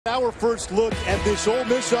Our first look at this Ole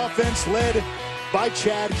Miss offense led by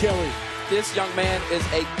Chad Kelly. This young man is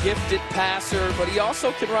a gifted passer, but he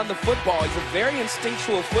also can run the football. He's a very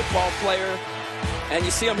instinctual football player. And you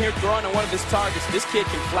see him here throwing on one of his targets. This kid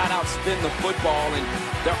can flat out spin the football. And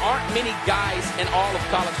there aren't many guys in all of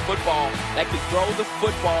college football that can throw the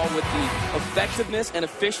football with the effectiveness and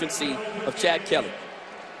efficiency of Chad Kelly.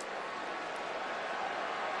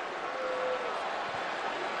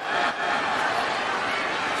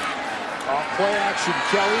 Play action,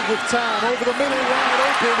 Kelly with time over the middle, wide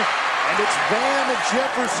open, and it's Van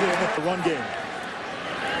Jefferson at the run game.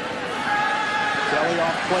 Kelly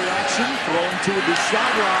off play action, throwing to the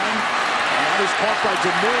sideline, and that is caught by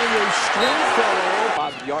Demario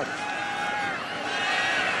Stringfellow. 5 yards.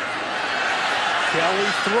 Kelly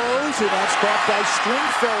throws, and that's caught by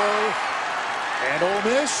Stringfellow. And Ole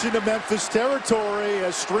Miss into Memphis territory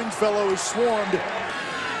as Stringfellow is swarmed.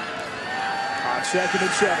 On 2nd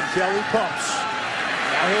and 7, Kelly pumps.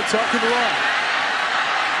 Now he'll tuck and run.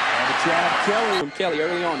 And the Chad Kelly. From Kelly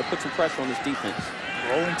early on to put some pressure on this defense.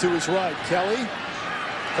 Rolling to his right. Kelly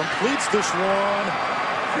completes this one.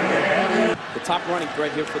 The top running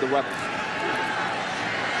threat here for the Rebels.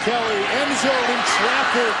 Kelly end zone in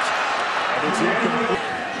traffic. And it's incomplete.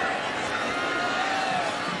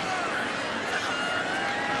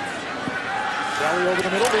 Kelly over the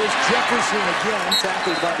middle. There's Jefferson again.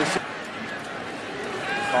 Tackled by the...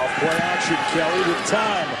 Off play action, Kelly with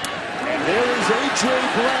time. And there is A.J.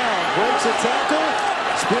 Brown. Breaks a tackle,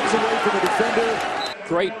 spins away from the defender.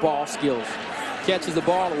 Great ball skills. Catches the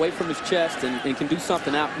ball away from his chest and can do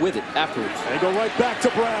something out with it afterwards. They go right back to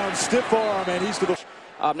Brown. Stiff arm, and he's to the...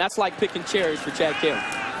 That's like picking cherries for Chad Kelly.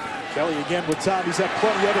 Kelly again with time. He's had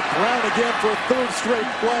plenty of it. Brown again for a 3rd straight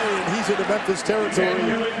play, and he's into Memphis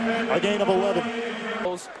territory. A gain of 11.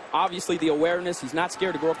 Obviously, the awareness. He's not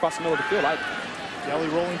scared to go across the middle of the field either. Kelly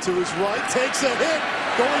rolling to his right, takes a hit,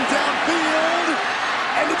 going downfield,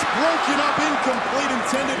 and it's broken up, incomplete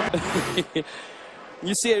intended.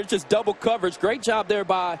 You see it, it's just double coverage. Great job there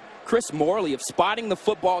by Chris Morley of spotting the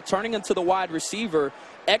football, turning into the wide receiver.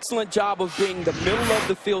 Excellent job of being the middle of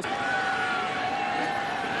the field.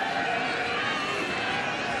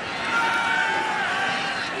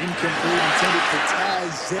 Incomplete intended for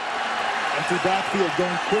Taz. Empty backfield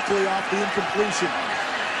going quickly off the incompletion.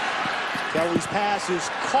 Kelly's pass is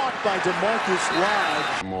caught by DeMarcus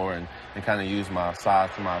Live. More and kind of use my size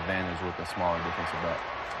to my advantage with a smaller defensive back.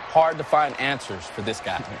 Hard to find answers for this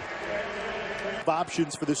guy.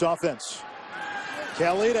 Options for this offense.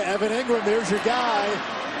 Kelly to Evan Ingram. There's your guy.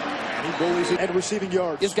 And he bullies it at receiving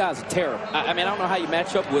yards. This guy's a terror. I mean, I don't know how you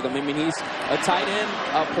match up with him. I mean, he's a tight end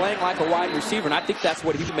playing like a wide receiver, and I think that's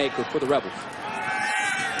what he'd make for the Rebels.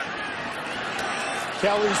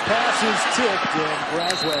 Kelly's pass is tipped, and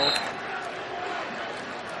Braswell.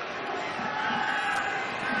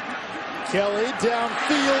 Kelly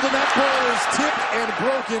downfield, and that ball is tipped and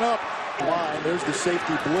broken up. Line, there's the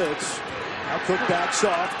safety blitz. Now Cook backs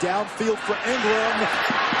off, downfield for Ingram,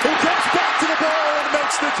 who comes back to the ball and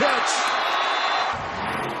makes the catch.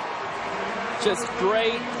 Just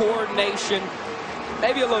great coordination.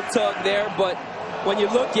 Maybe a little tug there, but when you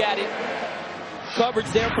look at it, coverage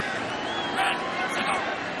there.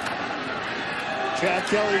 Chad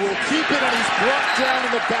Kelly will keep it, and he's brought down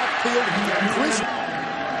in the backfield.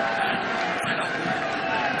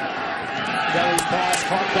 Kelly's pass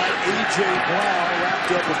caught by A.J. Brown,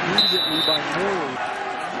 wrapped up immediately by Morley.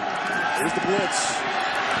 Here's the blitz.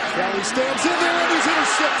 Kelly stands in there, and he's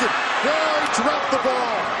intercepted. They dropped the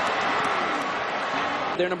ball.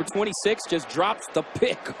 Their number 26 just drops the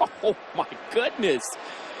pick. Oh, my goodness.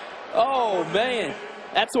 Oh, man.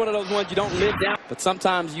 That's one of those ones you don't live down. But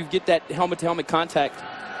sometimes you get that helmet-to-helmet contact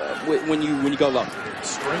when you go low.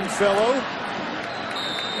 Stringfellow.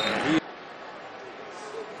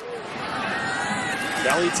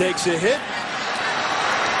 Kelly takes a hit.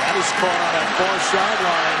 That is caught on that far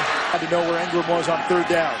sideline. Had to know where Ingram was on 3rd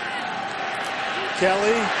down.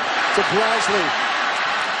 Kelly to Brasley.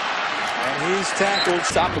 And he's tackled.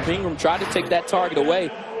 Stop of Ingram tried to take that target away.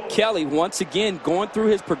 Kelly, once again, going through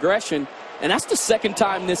his progression. And that's the 2nd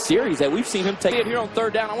time this series that we've seen him take it here on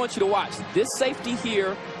 3rd down. I want you to watch. This safety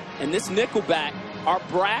here and this nickelback are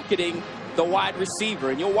bracketing the wide receiver.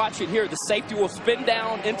 And you'll watch it here. The safety will spin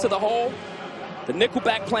down into the hole. The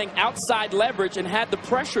nickelback playing outside leverage, and had the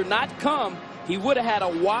pressure not come, he would have had a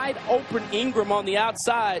wide open Ingram on the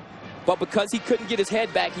outside, but because he couldn't get his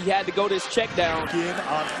head back, he had to go to his check down. In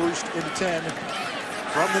on 1st and 10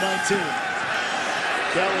 from the 19.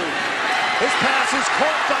 Kelly, his pass is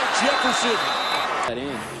caught by Jefferson. That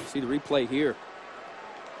in. See the replay here.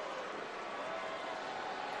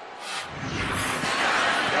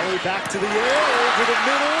 Kelly back to the air, over the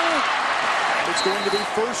middle. And it's going to be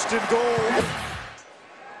 1st and goal.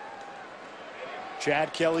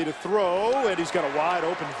 Chad Kelly to throw, and he's got a wide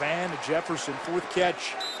open Van to Jefferson. 4th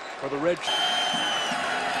catch for the Red.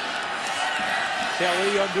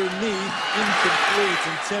 Kelly underneath,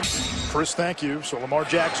 incomplete. Chris, thank you. So Lamar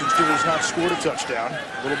Jackson still has not scored a touchdown.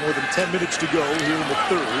 A little more than 10 minutes to go here in the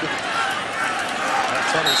 3rd. That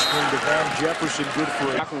tunnel screen to Van Jefferson, good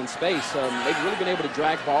for it. Tackling space. They've really been able to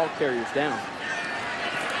drag ball carriers down.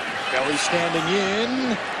 Kelly standing in.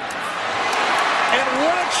 And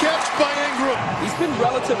what a catch by Ingram. He's been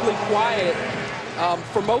relatively quiet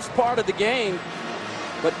for most part of the game,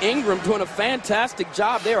 but Ingram doing a fantastic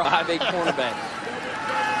job there. 5'8" cornerback.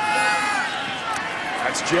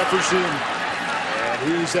 That's Jefferson, and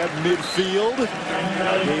he's at midfield.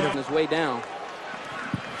 On his way down.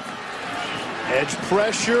 Edge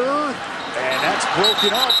pressure, and that's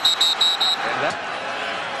broken up. And that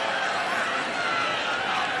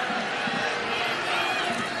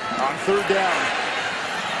on 3rd down.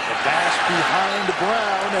 The pass behind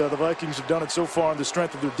Brown. The Vikings have done it so far on the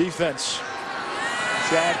strength of their defense.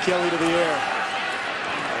 Chad Kelly to the air.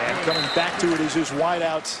 And coming back to it is his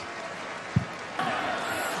wideout.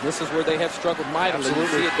 This is where they have struggled mightily.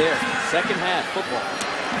 Absolutely. You see it there. Second half football.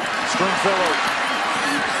 Stringfellow.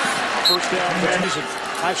 1st down for Anderson.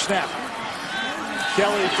 High snap.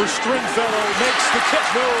 Kelly for Stringfellow. Makes the catch.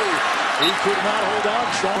 No. He could not hold on.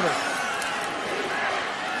 Schoner.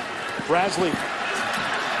 Brasley.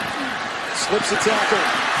 Slips the tackle.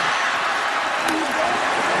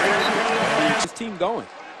 His team going.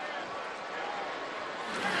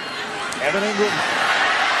 Evan Ingram.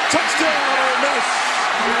 Touchdown, Ole Miss.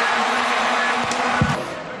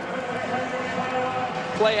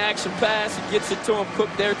 Play action pass. He gets it to him. Cook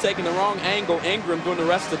there taking the wrong angle. Ingram doing the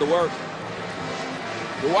rest of the work.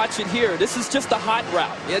 You watch it here. This is just a hot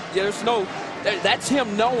route. That's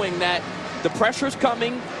him knowing that the pressure's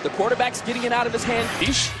coming. The quarterback's getting it out of his hand. Ole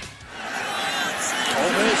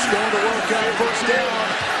Miss going to work on 1st down.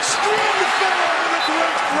 Stringfellow with a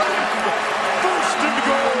great grab. 1st and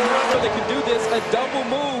goal. They can do this, a double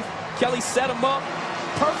move. Kelly set him up.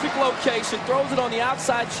 Perfect location. Throws it on the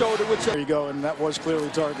outside shoulder. There you go, and that was clearly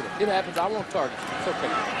targeted. It happens. I won't target. It's okay.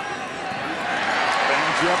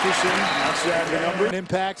 Van Jefferson outside the number.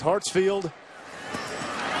 Impact, Hartsfield.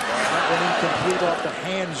 That one incomplete off the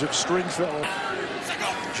hands of Stringfellow.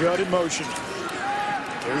 Judd in motion.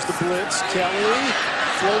 There's the blitz. Kelly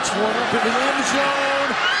floats one up in the end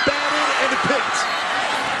zone. Batted and picked.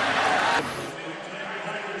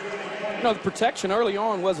 You know, the protection early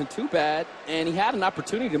on wasn't too bad, and he had an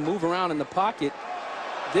opportunity to move around in the pocket.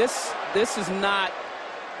 This is not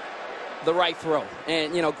the right throw.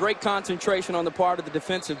 And, you know, great concentration on the part of the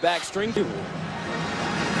defensive back. String.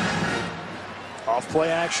 Off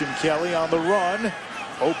play action. Kelly on the run.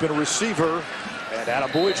 Open receiver. And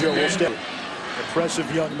Attaboyjo will step.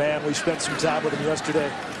 Impressive young man. We spent some time with him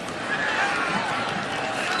yesterday.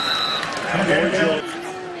 Attaboyjo.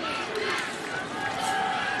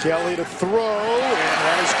 Kelly to throw, and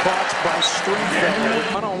that is caught by Stringfellow.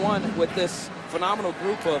 One-on-one with this phenomenal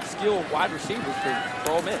group of skilled wide receivers for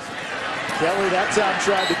Ole Miss. Kelly that time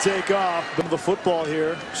tried to take off. The football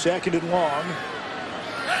here, 2nd and long.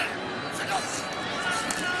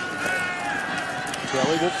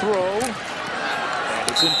 Kelly will throw, and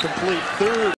it's incomplete. 3rd.